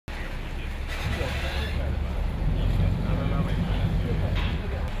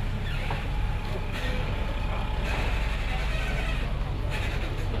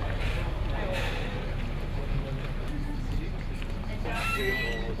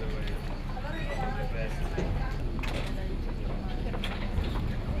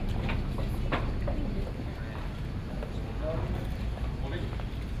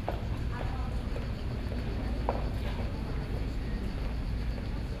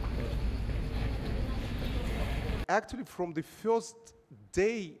Actually, from the first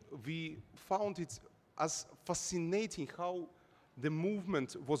day, we found it as fascinating how the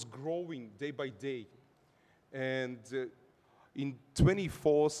movement was growing day by day. And in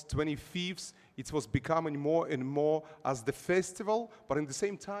 24th, 25th, it was becoming more and more as the festival, but at the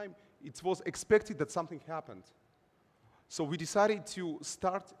same time, it was expected that something happened. So we decided to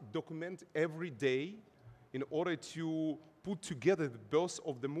start document every day in order to put together the birth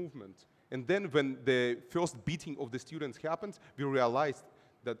of the movement. And then when the first beating of the students happened, we realized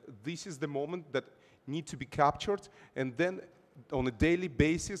that this is the moment that need to be captured, and then on a daily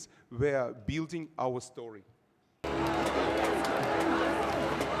basis, we are building our story.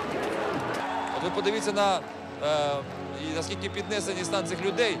 От ви подивіться наскільки піднесені стан цих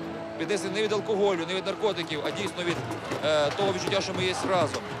людей, піднесені не від алкоголю, не від наркотиків, а дійсно від того відчуття, що ми є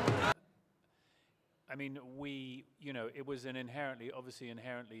разом. I mean, it was an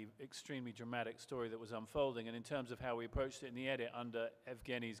inherently extremely dramatic story that was unfolding, and in terms of how we approached it in the edit under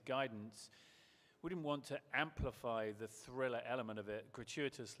Evgeny's guidance, we didn't want to amplify the thriller element of it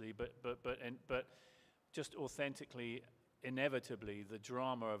gratuitously, but just authentically, inevitably, the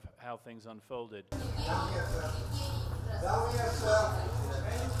drama of how things unfolded.